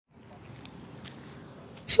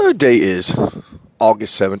So the date is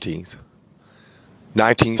August 17th,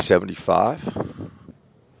 1975,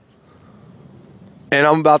 and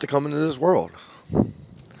I'm about to come into this world. I'm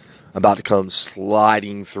about to come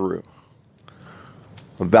sliding through.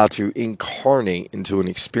 I'm about to incarnate into an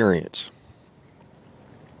experience.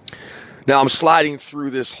 Now I'm sliding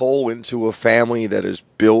through this hole into a family that is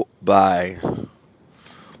built by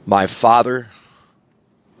my father,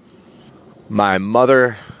 my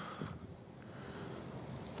mother,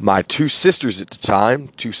 my two sisters at the time,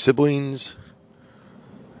 two siblings,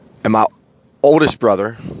 and my oldest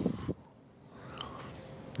brother.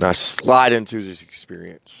 And I slide into this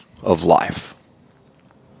experience of life.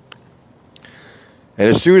 And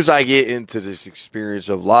as soon as I get into this experience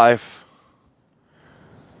of life,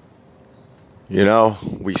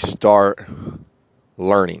 we start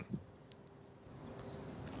learning.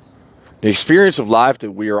 The experience of life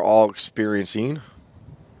that we are all experiencing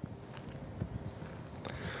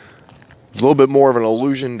is a little bit more of an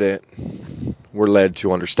illusion that we're led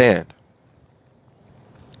to understand.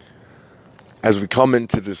 As we come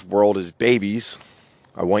into this world as babies,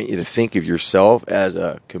 I want you to think of yourself as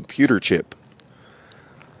a computer chip.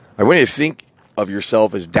 I want you to think of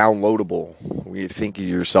yourself as downloadable. I want you to think of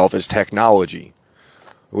yourself as technology.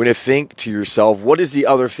 I want you to think to yourself, what is the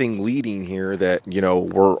other thing leading here that,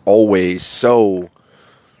 we're always so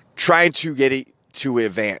trying to get it to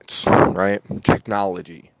advance, right?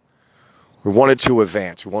 Technology. We want it to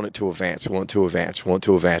advance. We want it to advance. We want it to advance. We want it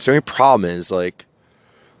to advance. The only problem is,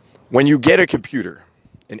 when you get a computer,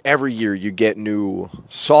 and every year you get new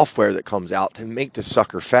software that comes out to make the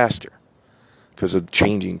sucker faster because of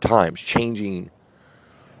changing times, changing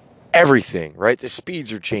everything, right? The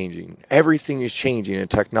speeds are changing. Everything is changing in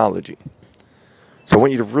technology. So I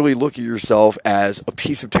want you to really look at yourself as a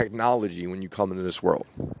piece of technology when you come into this world.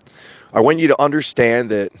 I want you to understand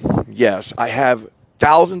that, yes, I have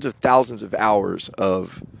thousands of hours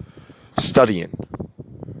of studying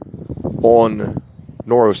on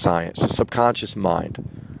neuroscience, the subconscious mind,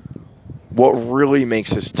 what really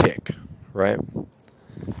makes us tick, right?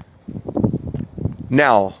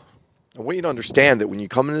 Now, I want you to understand that when you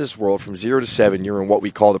come into this world from 0 to 7, you're in what we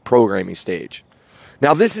call the programming stage.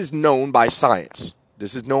 Now, this is known by science.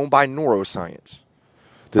 This is known by neuroscience.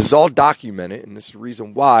 This is all documented, and this is the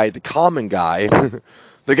reason why the common guy,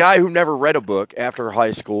 the guy who never read a book after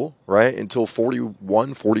high school, right, until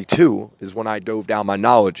 41, 42, is when I dove down my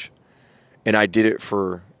knowledge. And I did it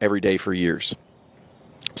for every day for years.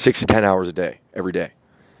 6 to 10 hours a day, every day.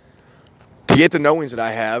 To get the knowings that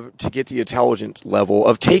I have, to get the intelligence level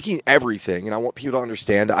of taking everything, and I want people to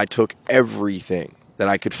understand that I took everything that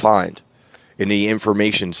I could find in the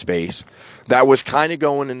information space that was kind of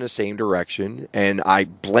going in the same direction, and I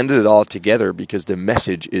blended it all together because the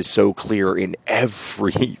message is so clear in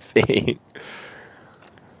everything.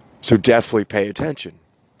 So definitely pay attention.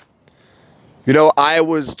 I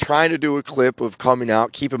was trying to do a clip of coming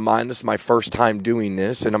out. Keep in mind, this is my first time doing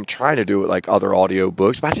this, and I'm trying to do it like other audio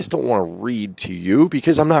books, but I just don't want to read to you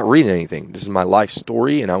because I'm not reading anything. This is my life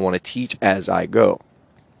story, and I want to teach as I go.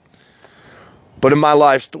 But in my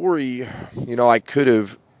life story, I could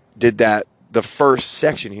have did that, the first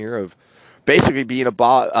section here of basically being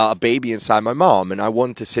a baby inside my mom, and I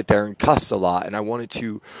wanted to sit there and cuss a lot, and I wanted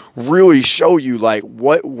to really show you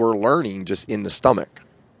what we're learning just in the stomach.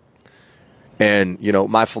 And,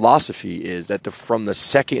 my philosophy is that from the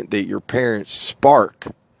second that your parents spark,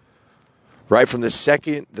 right, from the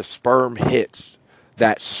second the sperm hits,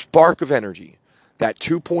 that spark of energy, that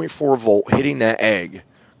 2.4 volt hitting that egg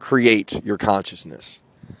creates your consciousness.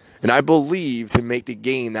 And I believe to make the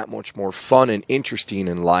game that much more fun and interesting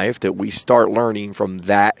in life that we start learning from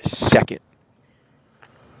that second.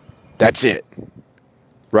 That's it,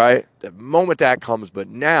 right? The moment that comes, but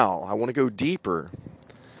now I want to go deeper.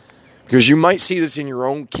 Because you might see this in your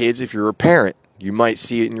own kids if you're a parent. You might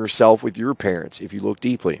see it in yourself with your parents if you look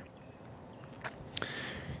deeply.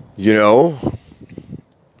 There's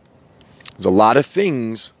a lot of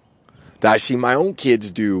things that I see my own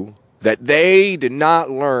kids do that they did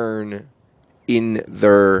not learn in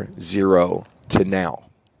their 0 to now.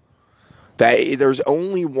 That there's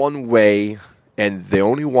only one way, and the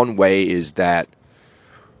only one way is that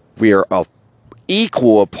we are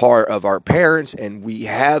equal a part of our parents, and we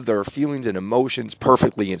have their feelings and emotions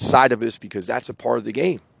perfectly inside of us because that's a part of the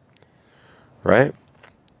game, right?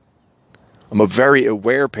 I'm a very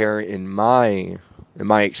aware parent in my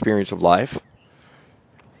experience of life,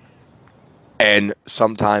 and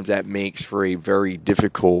sometimes that makes for a very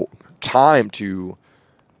difficult time to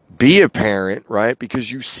be a parent, right?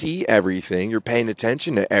 Because you see everything, you're paying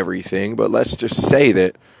attention to everything, but let's just say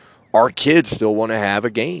that our kids still want to have a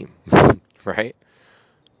game, right?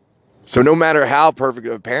 So no matter how perfect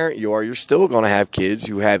of a parent you are, you're still going to have kids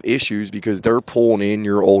who have issues because they're pulling in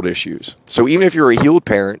your old issues. So even if you're a healed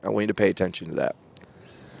parent, I want you to pay attention to that.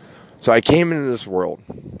 So I came into this world,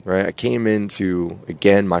 right? I came into,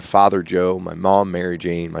 again, my father, Joe, my mom, Mary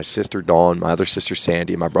Jane, my sister, Dawn, my other sister,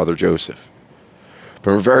 Sandy, and my brother, Joseph.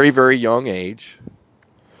 From a very, very young age.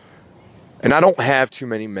 And I don't have too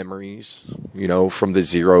many memories, from the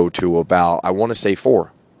 0 to about, I want to say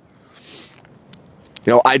 4.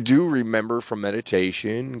 I do remember from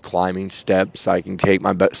meditation, climbing steps, I can take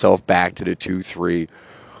myself back to the 2, 3,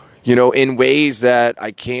 in ways that I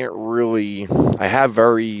can't really, I have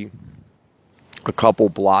a couple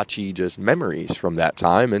blotchy just memories from that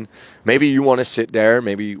time. And maybe you want to sit there,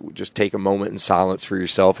 maybe just take a moment in silence for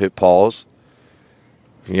yourself, hit pause,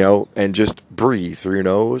 and just breathe through your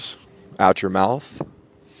nose, out your mouth.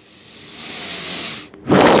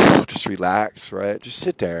 Just relax, right? Just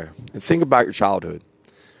sit there and think about your childhood.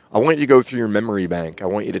 I want you to go through your memory bank. I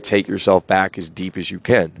want you to take yourself back as deep as you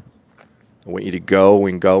can. I want you to go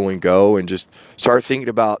and go and go and just start thinking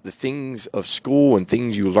about the things of school and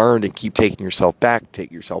things you learned and keep taking yourself back,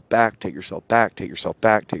 take yourself back, take yourself back, take yourself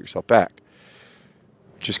back, take yourself back.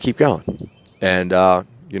 Just keep going. And,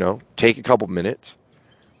 take a couple minutes,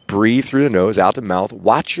 breathe through the nose, out the mouth,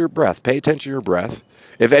 watch your breath, pay attention to your breath.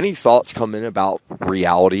 If any thoughts come in about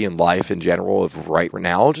reality and life in general of right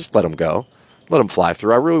now, just let them go. Let them fly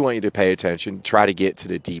through. I really want you to pay attention, try to get to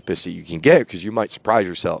the deepest that you can get because you might surprise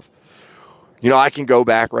yourself. I can go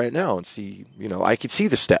back right now and see, I can see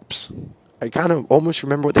the steps. I kind of almost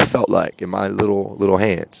remember what they felt like in my little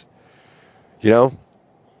hands,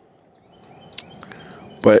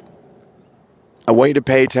 But I want you to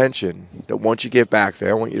pay attention that once you get back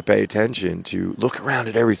there, I want you to pay attention to look around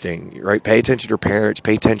at everything, right? Pay attention to your parents,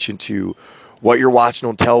 pay attention to what you're watching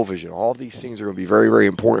on television. All these things are going to be very, very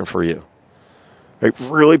important for you. Like,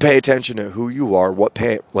 really pay attention to who you are, what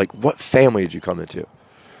family did you come into?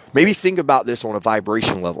 Maybe think about this on a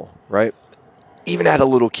vibration level, right? Even at a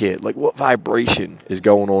little kid, like what vibration is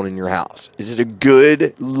going on in your house? Is it a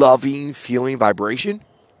good, loving, feeling vibration?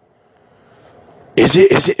 Is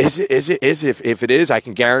it? If it is, I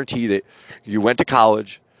can guarantee that you went to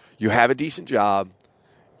college, you have a decent job,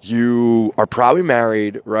 you are probably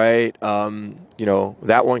married, right?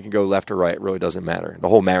 That one can go left or right. It really doesn't matter. The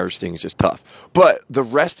whole marriage thing is just tough. But the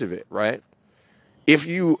rest of it, right? If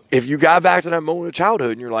you got back to that moment of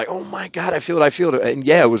childhood and you're like, oh my God, I feel it. And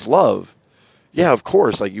yeah, it was love. Yeah, of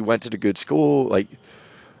course. Like you went to the good school, like,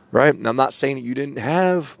 right? And I'm not saying that you didn't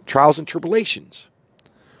have trials and tribulations.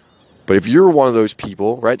 But if you're one of those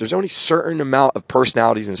people, right, there's only a certain amount of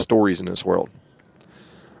personalities and stories in this world.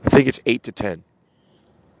 I think it's 8 to 10.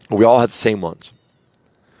 We all have the same ones,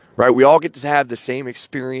 right? We all get to have the same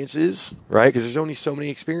experiences, right? Because there's only so many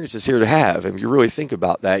experiences here to have. And if you really think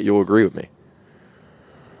about that, you'll agree with me.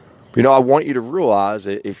 I want you to realize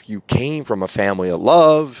that if you came from a family of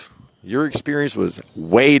love, your experience was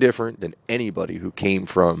way different than anybody who came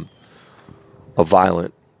from a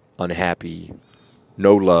violent, unhappy,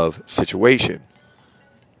 no love situation.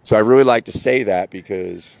 So I really like to say that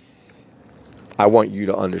because I want you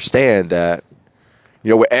to understand that,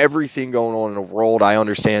 with everything going on in the world, I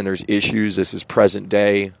understand there's issues. This is present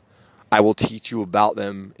day. I will teach you about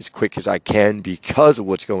them as quick as I can because of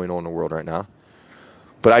what's going on in the world right now.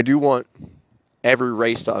 But I do want every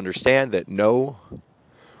race to understand that no,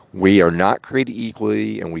 we are not created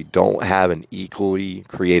equally and we don't have an equally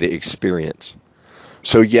created experience.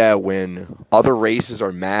 So yeah, when other races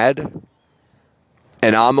are mad,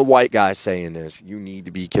 and I'm a white guy saying this, you need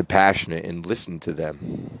to be compassionate and listen to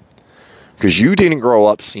them. Because you didn't grow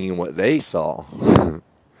up seeing what they saw.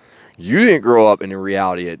 You didn't grow up in the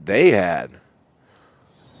reality that they had.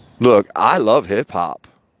 Look, I love hip-hop.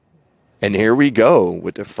 And here we go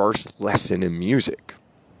with the first lesson in music.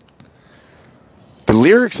 The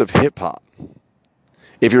lyrics of hip-hop,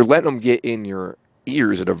 if you're letting them get in your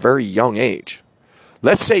ears at a very young age,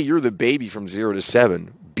 let's say you're the baby from 0 to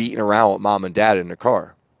 7 beating around with mom and dad in the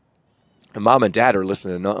car. And mom and dad are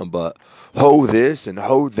listening to nothing but ho this and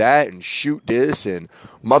ho that and shoot this and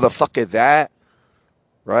motherfucker that,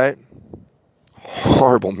 right?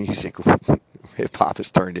 Horrible music hip-hop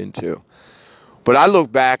has turned into. But I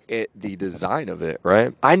look back at the design of it,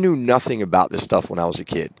 right? I knew nothing about this stuff when I was a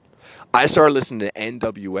kid. I started listening to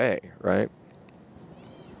NWA, right?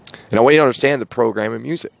 And I want you to understand the program in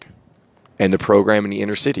music and the program in the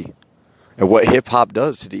inner city and what hip-hop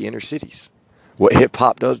does to the inner cities, what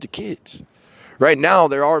hip-hop does to kids. Right now,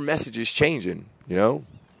 there are messages changing,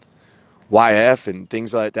 YF and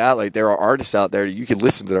things like that. Like, there are artists out there that you can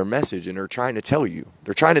listen to their message, and they're trying to tell you.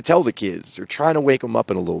 They're trying to tell the kids. They're trying to wake them up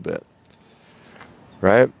in a little bit,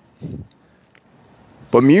 right?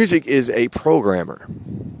 But music is a programmer,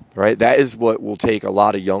 right? That is what will take a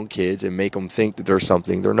lot of young kids and make them think that they're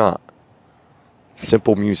something they're not.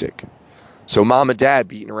 Simple music. So mom and dad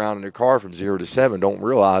beating around in their car from 0 to 7 don't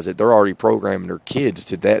realize that they're already programming their kids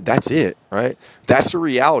to that. That's it, right? That's the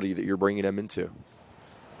reality that you're bringing them into.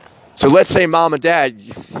 So let's say mom and dad,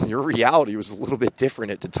 your reality was a little bit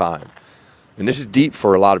different at the time. And this is deep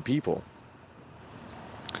for a lot of people.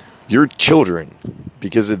 Your children,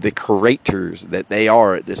 because of the creators that they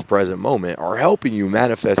are at this present moment, are helping you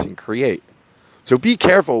manifest and create. So be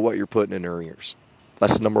careful what you're putting in their ears.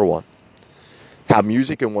 Lesson number 1. How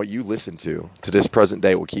music and what you listen to this present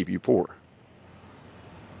day will keep you poor.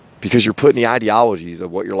 Because you're putting the ideologies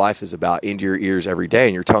of what your life is about into your ears every day,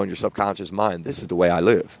 and you're telling your subconscious mind, this is the way I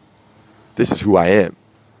live. This is who I am.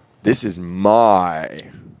 This is my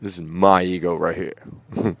ego right here.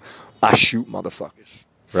 I shoot motherfuckers,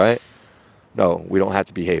 right? No, we don't have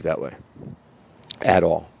to behave that way at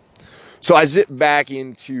all. So I zip back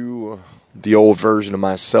into the old version of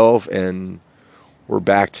myself, and we're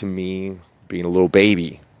back to me being a little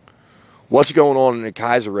baby. What's going on in the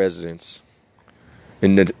Kaiser residence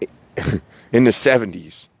in the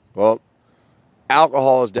 70s? Well,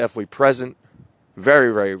 alcohol is definitely present.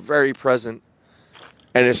 Very, very, very present.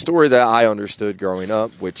 And a story that I understood growing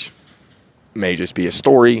up, which may just be a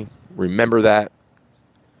story. Remember that.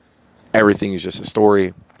 Everything is just a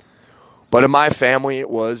story. But in my family, it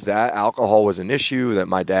was that alcohol was an issue, that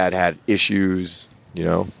my dad had issues,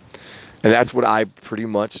 And that's what I pretty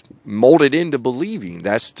much molded into believing.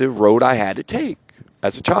 That's the road I had to take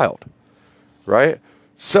as a child, right?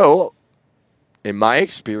 So, in my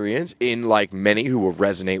experience, in like many who will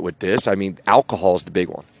resonate with this, alcohol is the big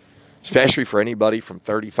one. Especially for anybody from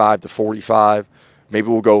 35 to 45. Maybe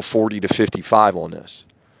we'll go 40 to 55 on this.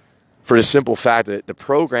 For the simple fact that the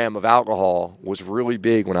program of alcohol was really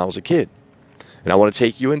big when I was a kid. And I want to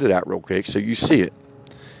take you into that real quick so you see it.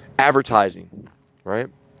 Advertising, right?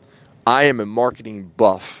 I am a marketing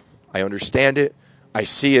buff. I understand it. I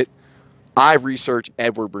see it. I researched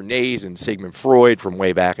Edward Bernays and Sigmund Freud from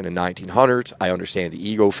way back in the 1900s. I understand the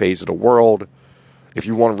ego phase of the world. If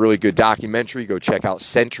you want a really good documentary, go check out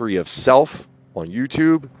Century of Self on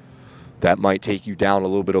YouTube. That might take you down a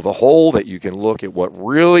little bit of a hole that you can look at what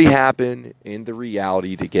really happened in the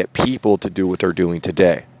reality to get people to do what they're doing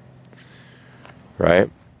today. Right?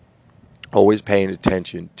 Always paying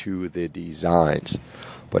attention to the designs.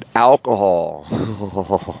 But alcohol,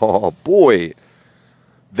 oh boy,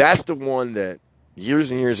 that's the one that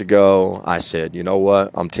years and years ago I said, you know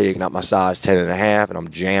what? I'm taking up my size 10.5 and I'm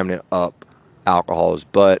jamming it up alcohol's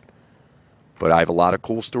butt. But I have a lot of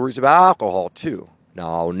cool stories about alcohol too.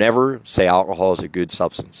 Now, I'll never say alcohol is a good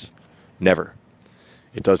substance. Never.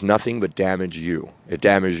 It does nothing but damage you. It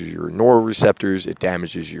damages your neuroreceptors. It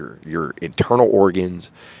damages your internal organs.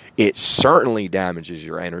 It certainly damages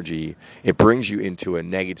your energy. It brings you into a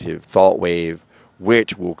negative thought wave,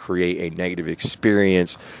 which will create a negative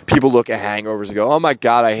experience. People look at hangovers and go, oh my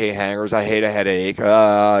God, I hate hangovers. I hate a headache.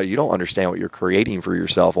 You don't understand what you're creating for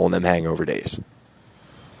yourself on them hangover days.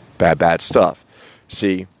 Bad stuff.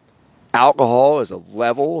 See, alcohol is a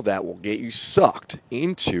level that will get you sucked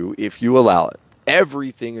into if you allow it.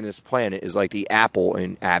 Everything in this planet is like the apple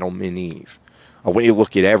in Adam and Eve. When you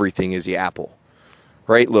look at everything as the apple.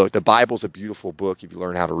 Right? Look, the Bible's a beautiful book if you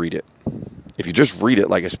learn how to read it. If you just read it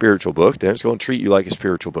like a spiritual book, then it's going to treat you like a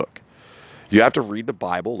spiritual book. You have to read the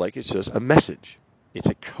Bible like it's just a message. It's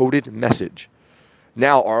a coded message.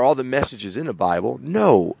 Now, are all the messages in the Bible?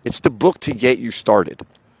 No. It's the book to get you started.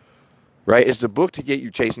 Right? It's the book to get you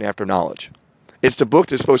chasing after knowledge. It's the book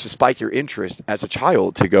that's supposed to spike your interest as a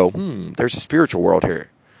child to go, there's a spiritual world here.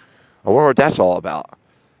 I wonder what that's all about.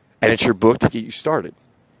 And it's your book to get you started.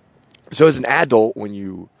 So as an adult, when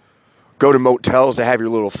you go to motels to have your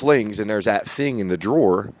little flings and there's that thing in the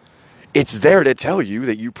drawer, it's there to tell you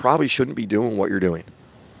that you probably shouldn't be doing what you're doing.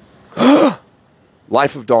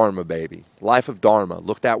 Life of Dharma, baby. Life of Dharma.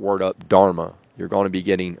 Look that word up, Dharma. You're going to be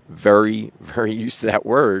getting very, very used to that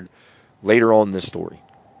word later on in this story.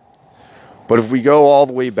 But if we go all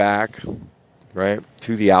the way back, right,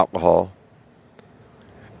 to the alcohol,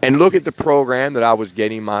 and look at the program that I was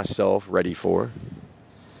getting myself ready for,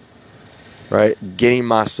 right, getting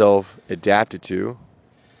myself adapted to,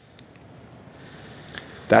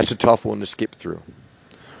 that's a tough one to skip through.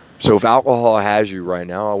 So if alcohol has you right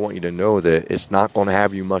now, I want you to know that it's not going to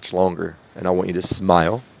have you much longer. And I want you to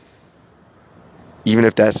smile. Even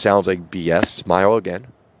if that sounds like BS, smile again.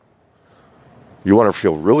 You want to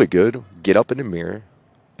feel really good, get up in the mirror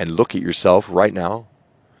and look at yourself right now.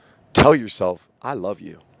 Tell yourself, I love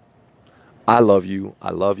you. I love you. I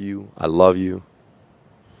love you. I love you.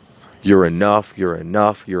 You're enough, you're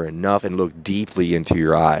enough, you're enough, and look deeply into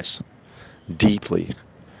your eyes. Deeply.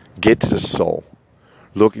 Get to the soul.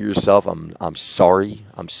 Look at yourself. I'm sorry.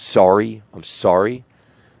 I'm sorry. I'm sorry.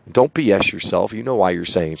 Don't BS yourself. You know why you're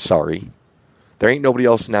saying sorry. There ain't nobody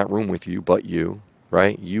else in that room with you but you,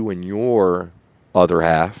 right? You and your other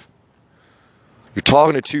half. You're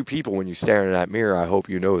talking to two people when you stare in that mirror. I hope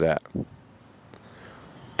you know that.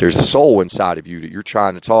 There's a soul inside of you that you're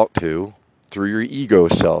trying to talk to through your ego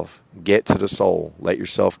self. Get to the soul. Let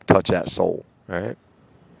yourself touch that soul, right?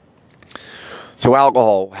 So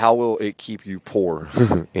alcohol, how will it keep you poor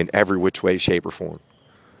in every which way, shape, or form?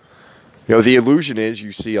 You know, the illusion is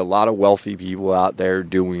you see a lot of wealthy people out there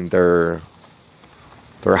doing their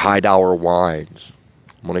high dollar wines.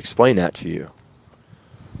 I'm going to explain that to you.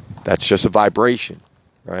 That's just a vibration,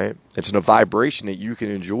 right? It's a vibration that you can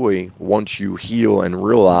enjoy once you heal and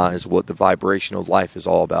realize what the vibration of life is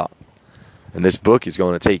all about. And this book is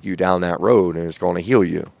going to take you down that road, and it's going to heal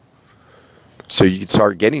you. So you can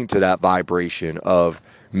start getting to that vibration of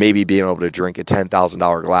maybe being able to drink a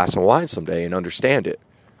 $10,000 glass of wine someday and understand it.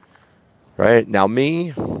 Right? Now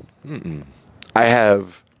me, I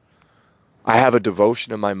have a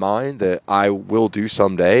devotion in my mind that I will do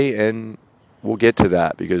someday, and we'll get to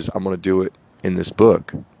that because I'm going to do it in this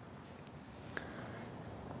book.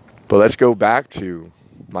 But let's go back to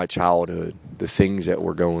my childhood, the things that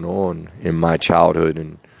were going on in my childhood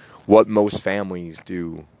and what most families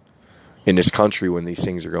do in this country when these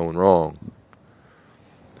things are going wrong.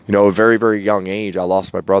 You know, at a very, very young age, I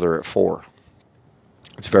lost my brother at 4.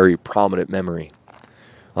 It's a very prominent memory.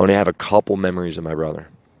 I only have a couple memories of my brother.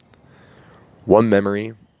 One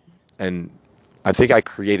memory, and I think I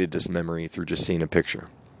created this memory through just seeing a picture.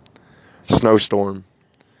 Snowstorm.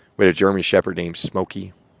 We had a German Shepherd named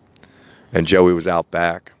Smokey, and Joey was out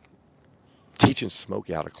back teaching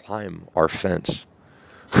Smokey how to climb our fence.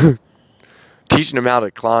 Teaching him how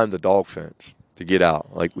to climb the dog fence to get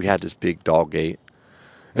out. Like, we had this big dog gate.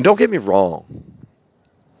 And don't get me wrong.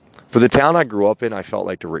 For the town I grew up in, I felt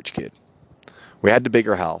like the rich kid. We had the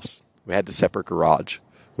bigger house. We had the separate garage.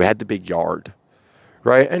 We had the big yard.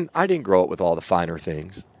 Right? And I didn't grow up with all the finer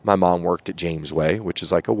things. My mom worked at James Way, which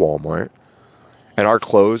is like a Walmart. And our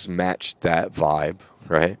clothes matched that vibe,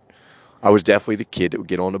 right? I was definitely the kid that would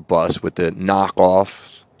get on the bus with the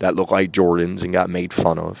knockoffs that looked like Jordans and got made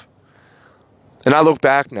fun of. And I look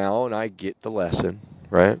back now and I get the lesson,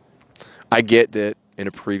 right? I get that in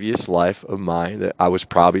a previous life of mine that I was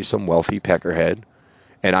probably some wealthy peckerhead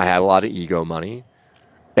and I had a lot of ego money.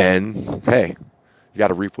 And hey, you got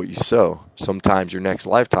to reap what you sow. Sometimes your next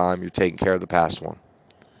lifetime, you're taking care of the past one.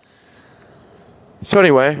 So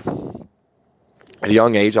anyway, at a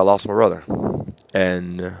young age, I lost my brother.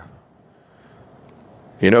 And,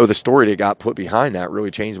 you know, the story that got put behind that really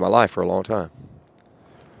changed my life for a long time.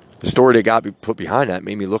 The story that got put behind that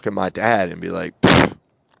made me look at my dad and be like,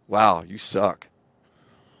 wow, you suck,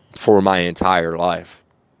 for my entire life.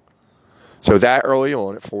 So that early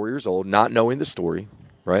on at 4 years old, not knowing the story,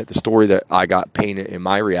 right? The story that I got painted in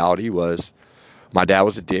my reality was my dad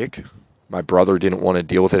was a dick. My brother didn't want to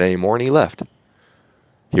deal with it anymore, and he left.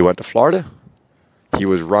 He went to Florida. He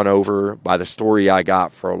was run over. By the story I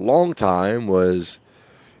got for a long time was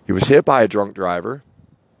he was hit by a drunk driver.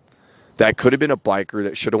 That could have been a biker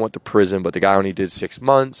that should have went to prison, but the guy only did 6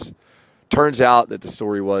 months. Turns out that the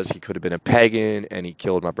story was he could have been a pagan and he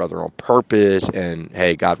killed my brother on purpose. And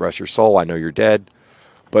hey, God rest your soul. I know you're dead.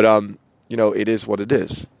 But, you know, it is what it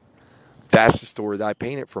is. That's the story that I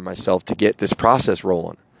painted for myself to get this process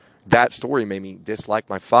rolling. That story made me dislike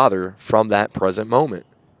my father from that present moment.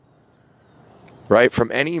 Right?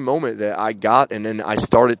 From any moment that I got, and then I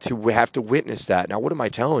started to have to witness that. Now, what am I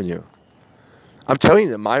telling you? I'm telling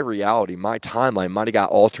you that my reality, my timeline might have got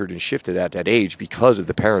altered and shifted at that age because of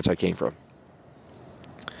the parents I came from.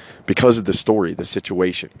 Because of the story, the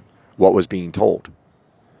situation, what was being told.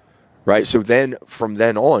 Right? So then, from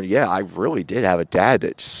then on, yeah, I really did have a dad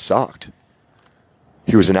that sucked.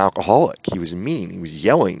 He was an alcoholic. He was mean. He was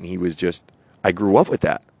yelling. He was just, I grew up with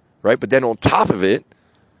that. Right? But then on top of it,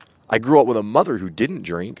 I grew up with a mother who didn't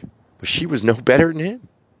drink, but she was no better than him.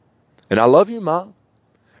 And I love you, Mom.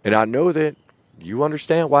 And I know that you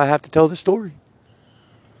understand why I have to tell this story.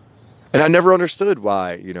 And I never understood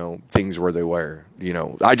why, you know, things were they were. You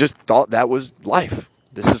know, I just thought that was life.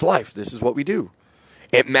 This is life. This is what we do.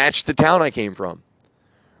 It matched the town I came from.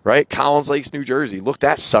 Right? Collins Lakes, New Jersey. Look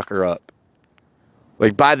that sucker up.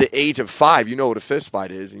 Like, by the age of 5, you know what a fist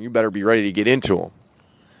fight is, and you better be ready to get into them.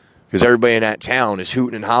 Because everybody in that town is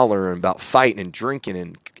hooting and hollering about fighting and drinking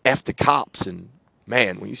and F the cops. And,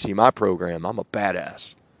 man, when you see my program, I'm a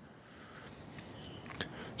badass.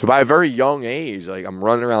 So by a very young age, like I'm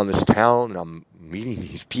running around this town and I'm meeting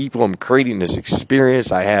these people. I'm creating this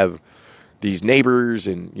experience. I have these neighbors,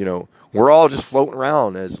 and we're all just floating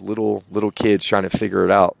around as little kids trying to figure it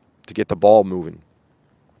out to get the ball moving.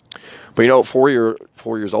 But 4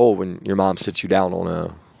 years old, when your mom sits you down on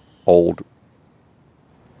a old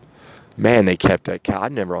man, they kept that cow. I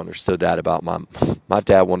never understood that about my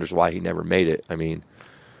dad. Wonders why he never made it. I mean,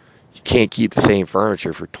 you can't keep the same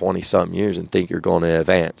furniture for 20-something years and think you're going to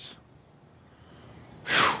advance.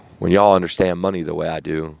 When y'all understand money the way I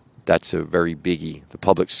do, that's a very biggie. The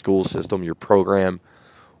public school system, your program,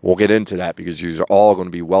 we'll get into that because you're all going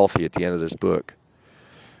to be wealthy at the end of this book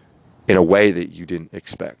in a way that you didn't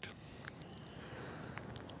expect.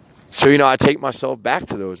 So, I take myself back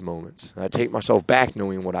to those moments. I take myself back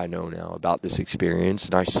knowing what I know now about this experience,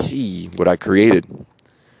 and I see what I created.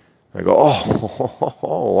 I go,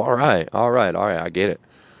 all right, I get it.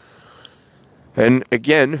 And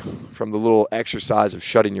again, from the little exercise of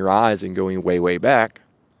shutting your eyes and going way, way back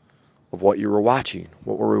of what you were watching.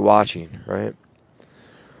 What were we watching, right?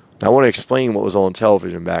 Now, I want to explain what was on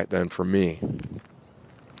television back then for me.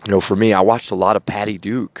 For me, I watched a lot of Patty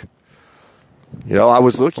Duke. I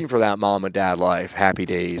was looking for that mom and dad life, Happy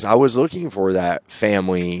Days. I was looking for that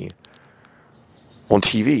family on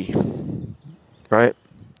TV, right?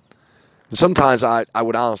 And sometimes I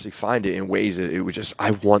would honestly find it in ways that it would just,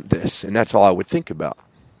 I want this. And that's all I would think about.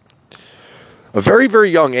 A very, very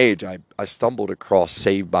young age, I stumbled across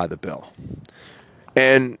Saved by the Bell.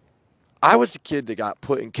 And I was the kid that got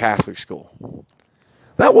put in Catholic school.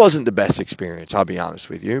 That wasn't the best experience, I'll be honest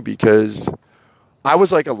with you, because I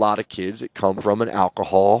was like a lot of kids that come from an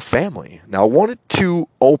alcohol family. Now, I wanted to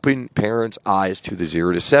open parents' eyes to the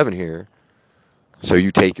 0 to 7 here. So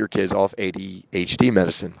you take your kids off ADHD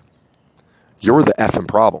medicine. You're the effing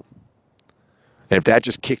problem. And if that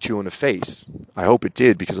just kicked you in the face, I hope it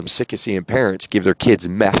did, because I'm sick of seeing parents give their kids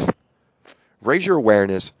meth. Raise your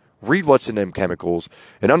awareness, read what's in them chemicals,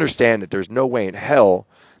 and understand that there's no way in hell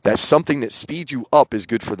that something that speeds you up is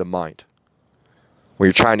good for the mind. When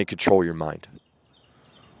you're trying to control your mind,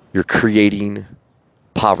 you're creating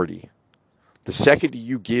poverty. The second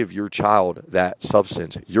you give your child that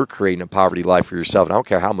substance, you're creating a poverty life for yourself. And I don't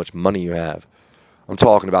care how much money you have. I'm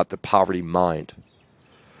talking about the poverty mind.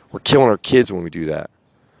 We're killing our kids when we do that.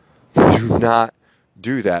 Do not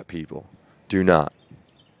do that, people. Do not.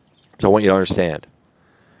 So I want you to understand.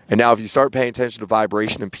 And now if you start paying attention to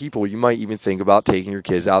vibration and people, you might even think about taking your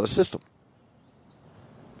kids out of the system.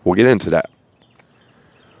 We'll get into that.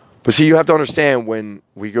 But see, you have to understand, when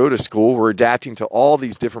we go to school, we're adapting to all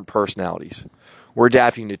these different personalities. We're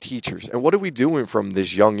adapting to teachers. And what are we doing from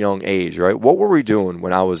this young age, right? What were we doing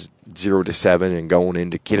when I was 0 to 7 and going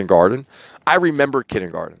into kindergarten? I remember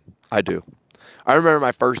kindergarten. I do. I remember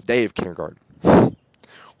my first day of kindergarten.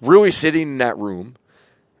 Really sitting in that room.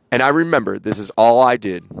 And I remember this is all I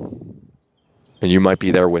did. And you might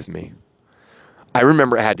be there with me. I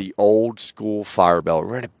remember it had the old school fire bell.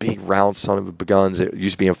 We had a big round son of a guns. It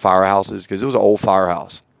used to be in firehouses because it was an old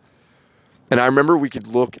firehouse. And I remember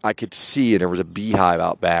I could see, and there was a beehive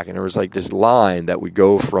out back, and there was like this line that would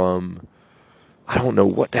go from, I don't know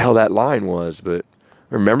what the hell that line was, but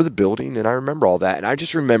I remember the building, and I remember all that. And I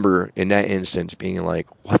just remember in that instance being like,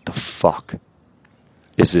 what the fuck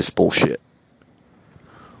is this bullshit?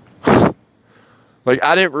 Like,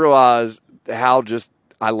 I didn't realize how just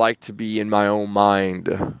I like to be in my own mind.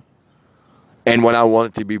 And when I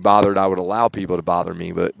wanted to be bothered, I would allow people to bother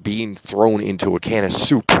me. But being thrown into a can of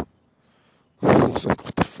soup, I was like,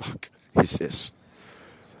 what the fuck is this?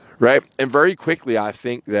 Right? And very quickly, I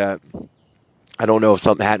think that, I don't know if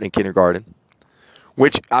something happened in kindergarten,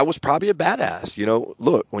 which I was probably a badass.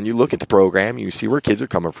 Look, when you look at the program, you see where kids are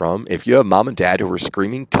coming from. If you have mom and dad who are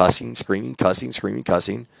screaming, cussing,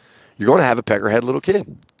 you're going to have a peckerhead little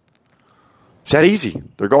kid. It's that easy.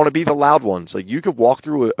 They're going to be the loud ones. Like, you could walk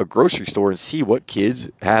through a grocery store and see what kids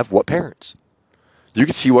have what parents. You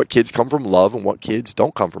can see what kids come from love and what kids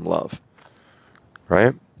don't come from love.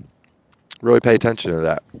 Right? Really pay attention to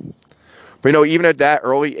that. But, even at that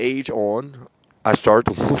early age on, I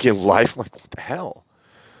started to look at life like, what the hell?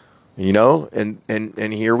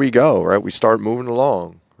 And here we go, right? We start moving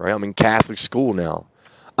along, right? I'm in Catholic school now.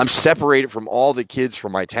 I'm separated from all the kids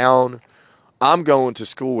from my town. I'm going to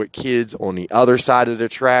school with kids on the other side of the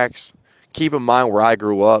tracks. Keep in mind where I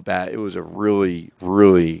grew up at, it was a really,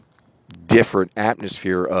 really different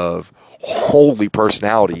atmosphere of holy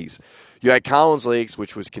personalities. You had Collins Lakes,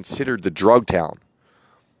 which was considered the drug town.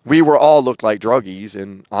 We were all looked like druggies,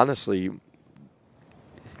 and honestly,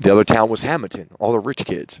 the other town was Hamilton, all the rich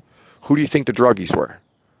kids. Who do you think the druggies were?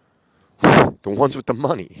 The ones with the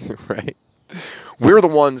money, right? We're the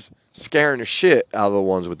ones scaring the shit out of the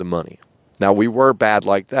ones with the money. Now, we were bad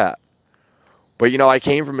like that. But, I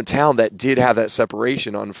came from a town that did have that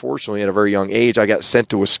separation. Unfortunately, at a very young age, I got sent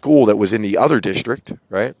to a school that was in the other district,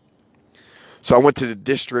 right? So I went to the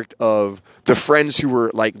district of the friends who were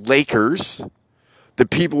like Lakers, the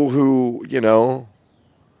people who,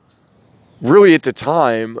 really at the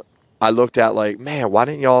time, I looked at like, man, why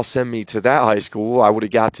didn't y'all send me to that high school? I would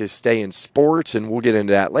have got to stay in sports, and we'll get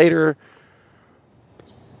into that later.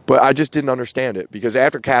 But I just didn't understand it because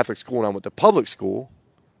after Catholic school and I went to public school,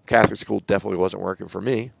 Catholic school definitely wasn't working for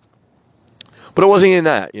me. But it wasn't in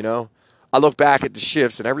that, I look back at the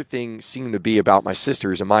shifts and everything seemed to be about my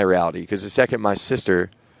sisters and my reality. Because the second my sister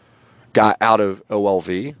got out of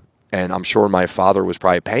OLV, and I'm sure my father was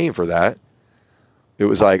probably paying for that, it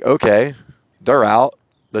was like, okay, they're out.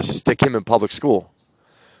 Let's just stick him in public school.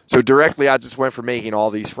 So directly, I just went from making all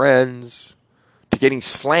these friends to getting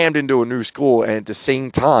slammed into a new school. And at the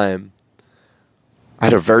same time, I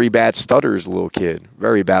had a very bad stutter as a little kid.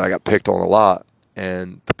 Very bad. I got picked on a lot.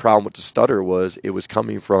 And the problem with the stutter was it was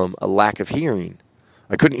coming from a lack of hearing.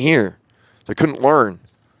 I couldn't hear. So I couldn't learn.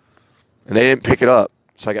 And they didn't pick it up.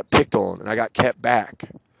 So I got picked on and I got kept back.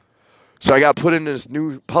 So I got put in this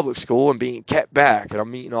new public school and being kept back. And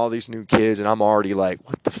I'm meeting all these new kids and I'm already like,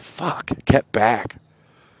 what the fuck? Kept back.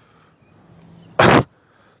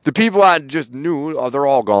 The people I just knew, they're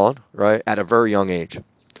all gone, right? At a very young age.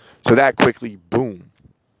 So that quickly, boom.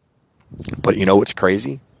 But you know what's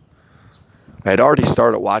crazy? I had already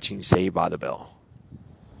started watching Saved by the Bell.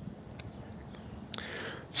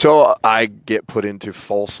 So I get put into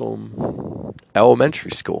Folsom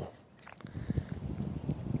Elementary School.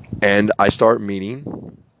 And I start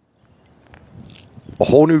meeting a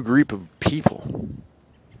whole new group of people.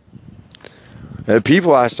 And the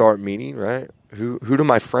people I start meeting, right? Who do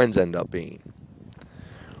my friends end up being?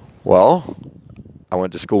 Well, I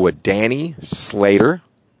went to school with Danny Slater,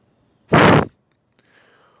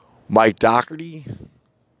 Mike Doherty,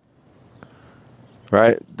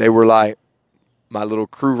 right? They were like my little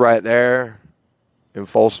crew right there in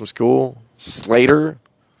Folsom School. Slater,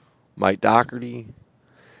 Mike Doherty.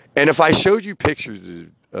 And if I showed you pictures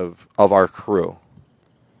of our crew,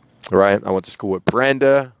 right? I went to school with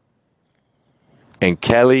Brenda and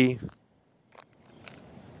Kelly.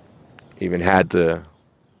 Even had the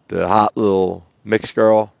hot little mixed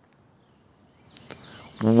girl.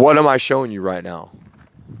 What am I showing you right now?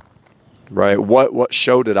 Right? What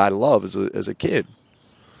show did I love as a kid?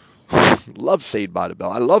 Love Saved by the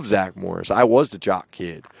Bell. I love Zach Morris. I was the jock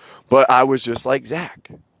kid. But I was just like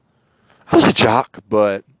Zach. I was a jock,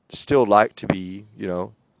 but still liked to be,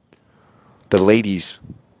 the ladies.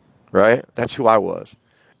 Right? That's who I was.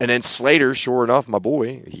 And then Slater, sure enough, my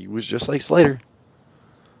boy, he was just like Slater.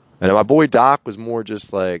 And then my boy Doc was more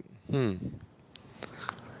just like,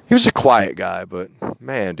 He was a quiet guy, but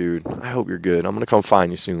man, dude, I hope you're good. I'm going to come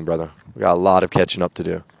find you soon, brother. We got a lot of catching up to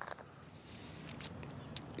do.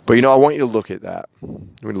 But, I want you to look at that. I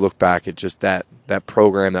want you to look back at just that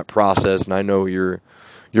program, that process, and I know your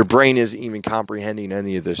brain isn't even comprehending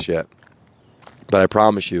any of this yet. But I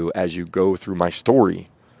promise you, as you go through my story,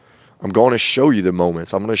 I'm going to show you the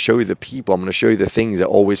moments. I'm going to show you the people. I'm going to show you the things that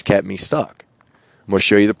always kept me stuck. I'm going to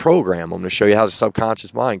show you the program. I'm going to show you how the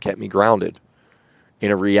subconscious mind kept me grounded in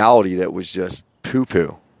a reality that was just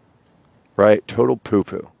poo-poo, right? Total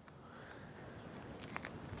poo-poo.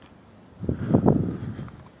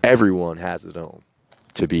 Everyone has it on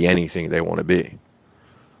to be anything they want to be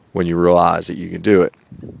when you realize that you can do it.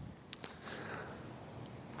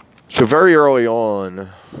 So very early on,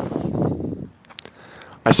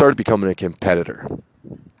 I started becoming a competitor.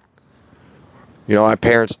 My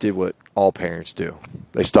parents did what all parents do.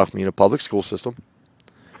 They stuck me in a public school system.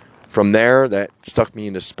 From there, that stuck me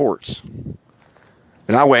into sports.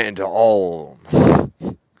 And I went into all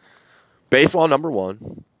baseball, number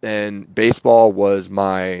one. And baseball was I'm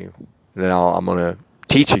going to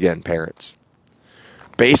teach again, parents.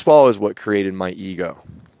 Baseball is what created my ego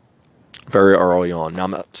very early on. Now,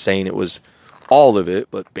 I'm not saying it was all of it,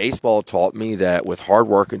 but baseball taught me that with hard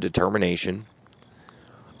work and determination,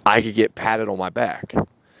 I could get patted on my back.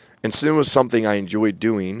 And so it was something I enjoyed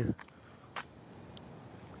doing.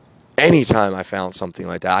 Anytime I found something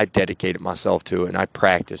like that, I dedicated myself to it, and I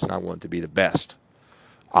practiced, and I wanted to be the best.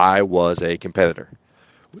 I was a competitor.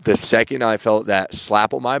 The second I felt that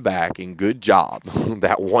slap on my back and good job,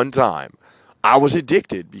 that one time, I was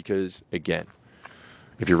addicted because, again,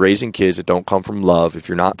 if you're raising kids that don't come from love, if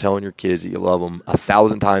you're not telling your kids that you love them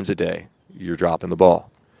 1,000 times a day, you're dropping the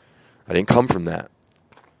ball. I didn't come from that,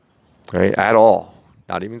 right? At all.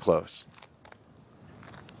 Not even close.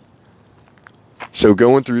 So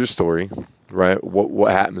going through the story, right?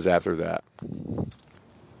 What happens after that?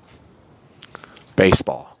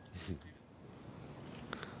 Baseball.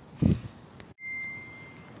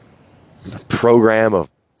 The program of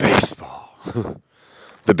baseball.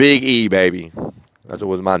 The Big E, baby. That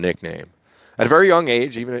was my nickname. At a very young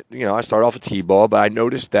age, even, I started off with T-ball, but I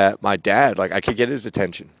noticed that my dad, like, I could get his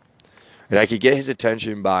attention. And I could get his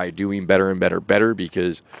attention by doing better and better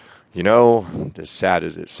because, as sad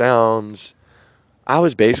as it sounds, I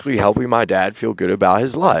was basically helping my dad feel good about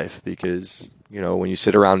his life because, when you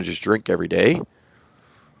sit around and just drink every day,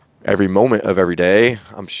 every moment of every day,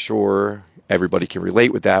 I'm sure everybody can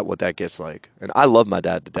relate with that, what that gets like. And I love my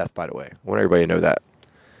dad to death, by the way. I want everybody to know that.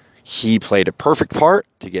 He played a perfect part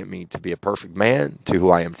to get me to be a perfect man to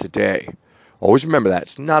who I am today. Always remember that.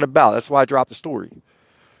 It's not about, that's why I dropped the story.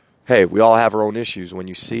 Hey, we all have our own issues. When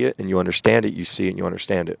you see it and you understand it, you see it and you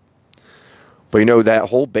understand it. But that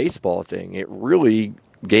whole baseball thing, it really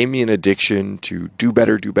gave me an addiction to do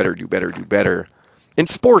better. In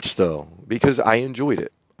sports, though, because I enjoyed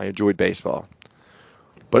it. I enjoyed baseball.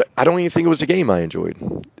 But I don't even think it was the game I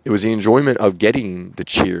enjoyed. It was the enjoyment of getting the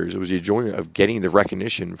cheers. It was the enjoyment of getting the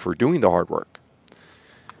recognition for doing the hard work.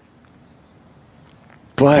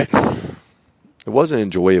 But it wasn't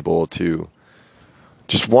enjoyable to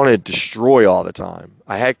just want to destroy all the time.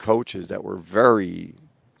 I had coaches that were very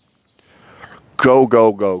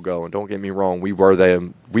go. And don't get me wrong, we were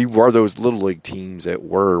those little league teams that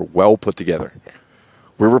were well put together.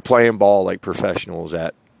 We were playing ball like professionals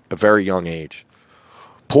at a very young age.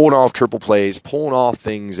 Pulling off triple plays, pulling off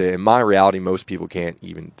things that in my reality most people can't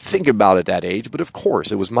even think about at that age. But of course,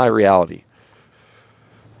 it was my reality.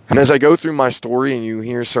 And as I go through my story and you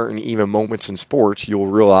hear certain even moments in sports, you'll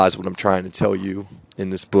realize what I'm trying to tell you in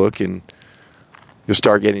this book, and you'll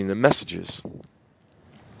start getting the messages.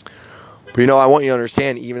 But I want you to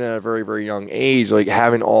understand, even at a very, very young age, like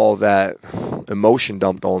having all that emotion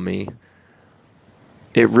dumped on me,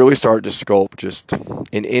 it really started to sculpt just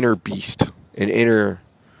an inner beast,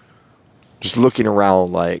 just looking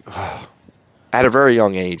around like, at a very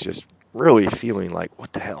young age, just really feeling like,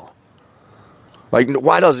 what the hell? Like,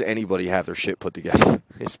 why doesn't anybody have their shit put together?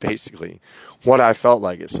 It's basically what I felt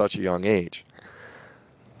like at such a young age.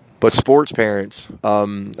 But sports parents,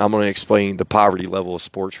 I'm going to explain the poverty level of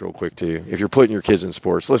sports real quick to you. If you're putting your kids in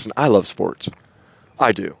sports, listen, I love sports.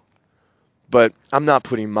 I do. But I'm not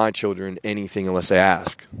putting my children in anything unless they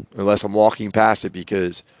ask, unless I'm walking past it,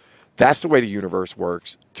 because that's the way the universe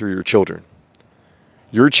works through your children.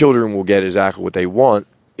 Your children will get exactly what they want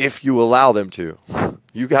if you allow them to.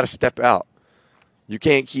 You got to step out. You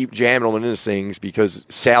can't keep jamming them into things because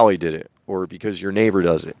Sally did it or because your neighbor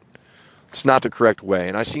does it. It's not the correct way.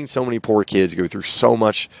 And I've seen so many poor kids go through so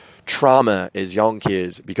much trauma as young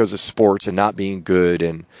kids because of sports and not being good.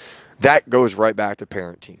 And that goes right back to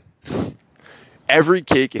parenting. Every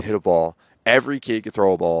kid can hit a ball. Every kid can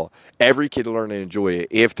throw a ball. Every kid will learn to enjoy it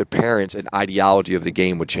if the parents and ideology of the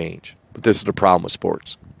game would change. But this is the problem with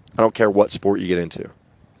sports. I don't care what sport you get into.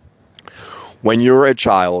 When you're a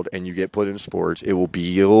child and you get put in sports, it will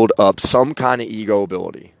build up some kind of ego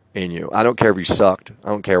ability in you. I don't care if you sucked. I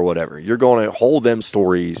don't care whatever. You're going to hold them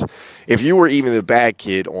stories. If you were even the bad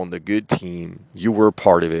kid on the good team, you were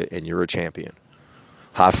part of it and you're a champion.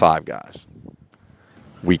 High five, guys.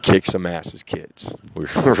 We kicked some ass as kids. We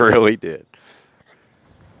really did.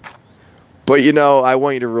 But, I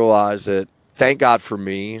want you to realize that thank God for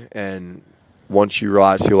me. And once you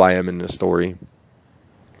realize who I am in this story,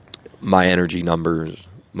 my energy numbers,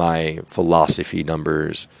 my philosophy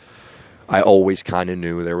numbers, I always kind of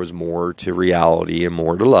knew there was more to reality and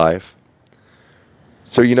more to life.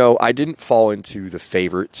 So, I didn't fall into the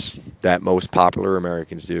favorites that most popular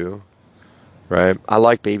Americans do, right? I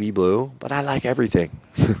like Baby Blue, but I like everything.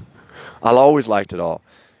 I always liked it all.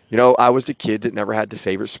 I was the kid that never had the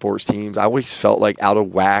favorite sports teams. I always felt like out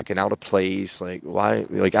of whack and out of place. Like, why?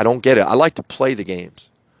 Like, I don't get it. I like to play the games.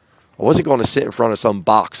 I wasn't going to sit in front of some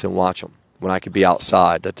box and watch them when I could be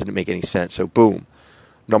outside. That didn't make any sense. So, boom,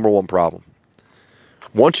 number one problem.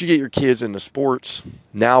 Once you get your kids into sports,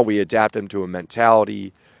 now we adapt them to a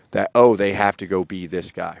mentality that, they have to go be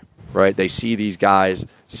this guy, right? They see these guys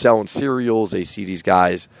selling cereals. They see these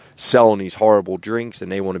guys selling these horrible drinks,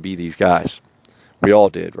 and they want to be these guys. We all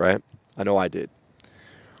did, right? I know I did.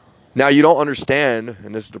 Now, you don't understand,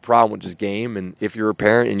 and this is the problem with this game, and if you're a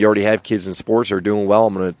parent and you already have kids in sports that are doing well,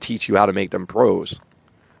 I'm going to teach you how to make them pros.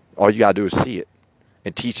 All you got to do is see it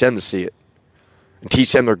and teach them to see it. And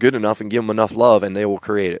teach them they're good enough and give them enough love, and they will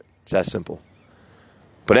create it. It's that simple.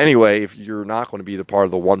 But anyway, if you're not going to be the part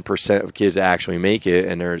of the 1% of kids that actually make it,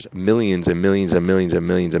 and there's millions and millions and millions and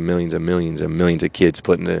millions and millions and millions and millions of kids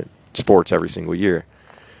put into sports every single year,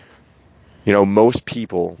 Most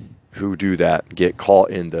people who do that get caught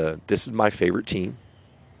in this is my favorite team,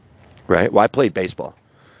 right? Well, I played baseball,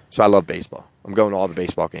 so I love baseball. I'm going to all the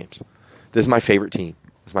baseball games. This is my favorite team.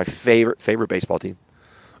 It's my favorite baseball team.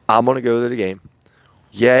 I'm going to go to the game.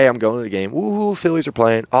 Yay, I'm going to the game. Woohoo, Phillies are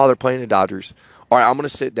playing. Oh, they're playing the Dodgers. All right, I'm going to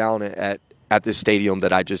sit down at this stadium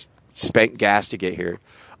that I just spent gas to get here.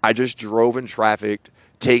 I just drove in traffic,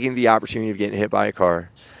 taking the opportunity of getting hit by a car.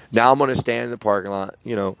 Now I'm going to stand in the parking lot,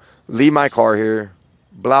 leave my car here,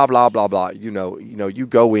 blah, blah, blah, blah. You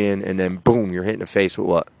go in and then boom, you're hitting the face with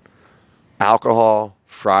what? Alcohol,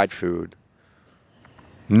 fried food,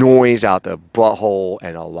 noise out the butthole,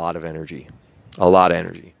 and a lot of energy. A lot of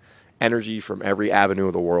energy. Energy from every avenue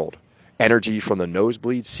of the world. Energy from the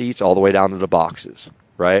nosebleed seats all the way down to the boxes,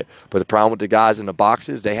 right? But the problem with the guys in the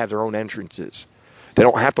boxes, they have their own entrances. They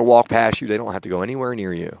don't have to walk past you. They don't have to go anywhere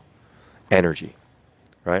near you. Energy,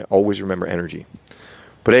 right? Always remember energy.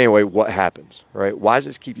 But anyway, what happens, right? Why does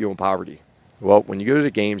this keep you in poverty? Well, when you go to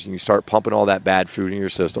the games and you start pumping all that bad food in your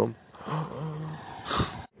system,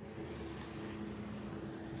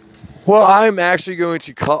 well, I'm actually going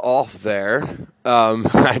to cut off there.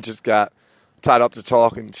 I just got tied up to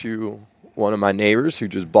talking to one of my neighbors who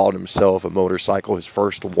just bought himself a motorcycle, his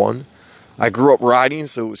first one. I grew up riding,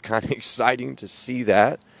 so it was kind of exciting to see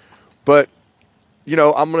that. But,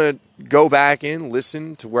 I'm going to go back in,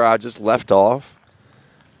 listen to where I just left off.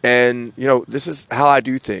 And, this is how I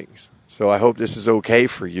do things. So I hope this is okay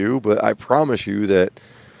for you. But I promise you that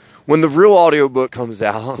when the real audiobook comes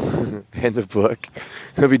out and the book,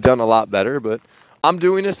 it'll be done a lot better. But I'm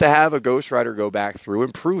doing this to have a ghostwriter go back through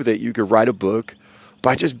and prove that you could write a book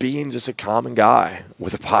by just being just a common guy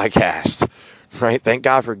with a podcast, right? Thank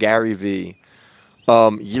God for Gary Vee,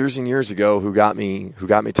 years and years ago, who got me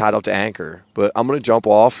tied up to Anchor. But I'm going to jump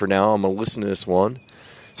off for now. I'm going to listen to this one.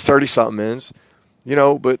 30-something minutes,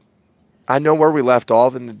 but I know where we left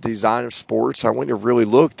off in the design of sports. I went to really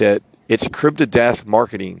look at it's a crib to death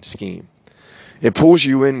marketing scheme. It pulls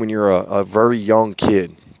you in when you're a very young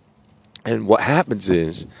kid. And what happens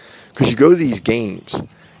is, because you go to these games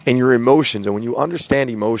and your emotions, and when you understand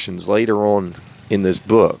emotions later on in this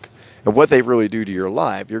book and what they really do to your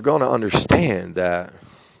life, you're going to understand that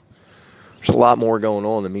there's a lot more going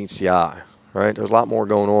on than meets the eye, right? There's a lot more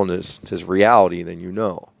going on this reality than you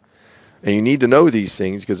know. And you need to know these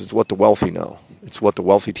things because it's what the wealthy know. It's what the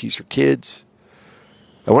wealthy teach their kids.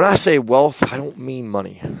 And when I say wealth, I don't mean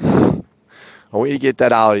money. I want you to get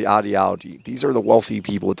that ideology. These are the wealthy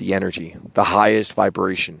people with the energy, the highest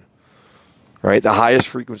vibration, right? The highest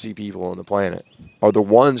frequency people on the planet are the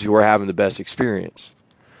ones who are having the best experience.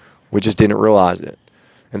 We just didn't realize it.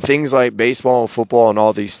 And things like baseball and football and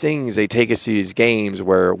all these things, they take us to these games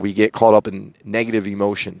where we get caught up in negative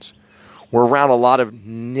emotions. We're around a lot of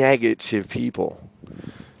negative people.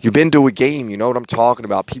 You've been to a game, you know what I'm talking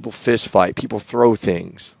about. People fist fight, people throw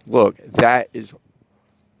things. Look, that is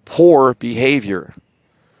poor behavior. I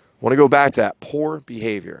want to go back to that, poor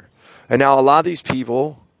behavior. And now a lot of these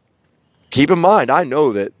people, keep in mind, I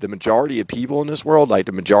know that the majority of people in this world, like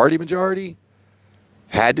the majority,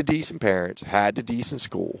 had the decent parents, had the decent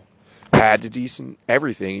school, had the decent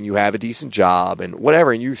everything, and you have a decent job and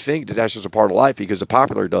whatever, and you think that that's just a part of life because the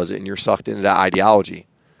popular does it and you're sucked into that ideology.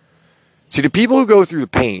 See, the people who go through the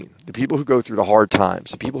pain, the people who go through the hard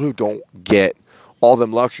times, the people who don't get all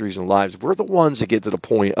them luxuries in lives, we're the ones that get to the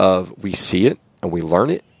point of we see it and we learn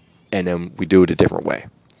it and then we do it a different way.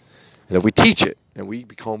 And then we teach it and we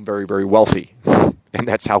become very, very wealthy. And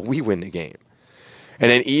that's how we win the game. And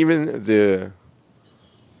then even the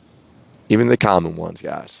common ones,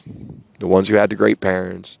 guys, the ones who had the great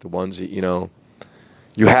parents, the ones that,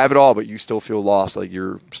 you have it all, but you still feel lost, like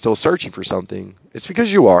you're still searching for something. It's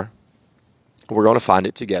because you are. We're going to find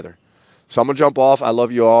it together. So I'm going to jump off. I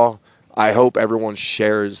love you all. I hope everyone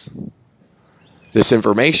shares this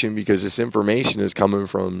information because this information is coming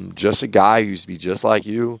from just a guy who used to be just like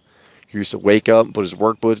you. He used to wake up and put his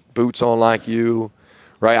work boots on like you,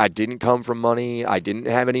 right? I didn't come from money. I didn't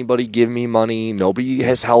have anybody give me money. Nobody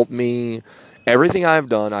has helped me. Everything I have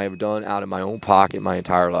done out of my own pocket my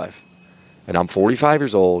entire life. And I'm 45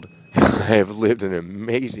 years old. I have lived an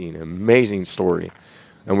amazing, amazing story.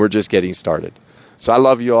 And we're just getting started. So I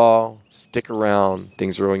love you all. Stick around.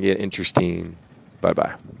 Things are going to get interesting.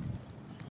 Bye-bye.